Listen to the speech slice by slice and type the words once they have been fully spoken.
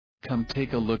Come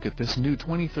take a look at this new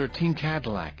 2013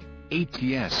 Cadillac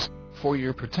ATS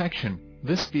 4dr protection.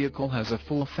 This vehicle has a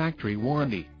full factory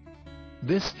warranty.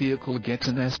 This vehicle gets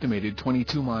an estimated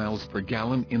 22 miles per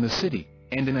gallon in the city,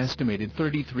 and an estimated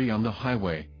 33 on the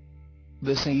highway.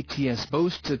 This ATS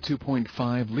boasts a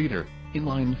 2.5-liter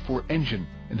inline-4 engine,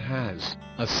 and has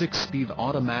a 6-speed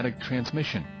automatic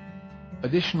transmission.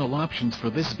 Additional options for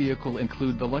this vehicle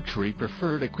include the luxury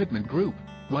preferred equipment group,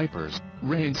 wipers,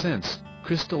 rain sense,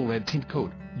 crystal red tint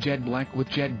coat, jet black with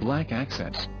jet black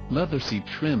accents, leather seat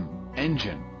trim,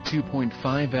 engine, 2.5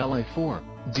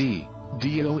 Li4D,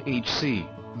 DOHC,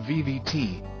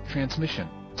 VVT, transmission,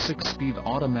 6-speed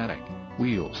automatic,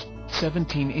 wheels,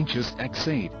 17 inches x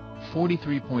 8,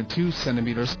 43.2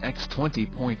 cm x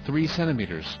 20.3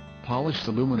 cm, polished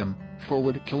aluminum,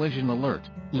 forward collision alert,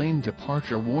 lane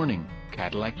departure warning,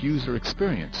 Cadillac user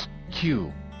experience,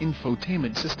 Q,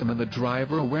 infotainment system and the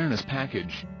driver awareness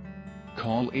package.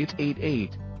 Call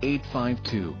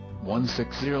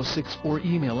 888-852-1606 or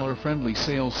email our friendly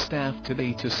sales staff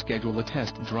today to schedule a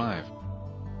test drive.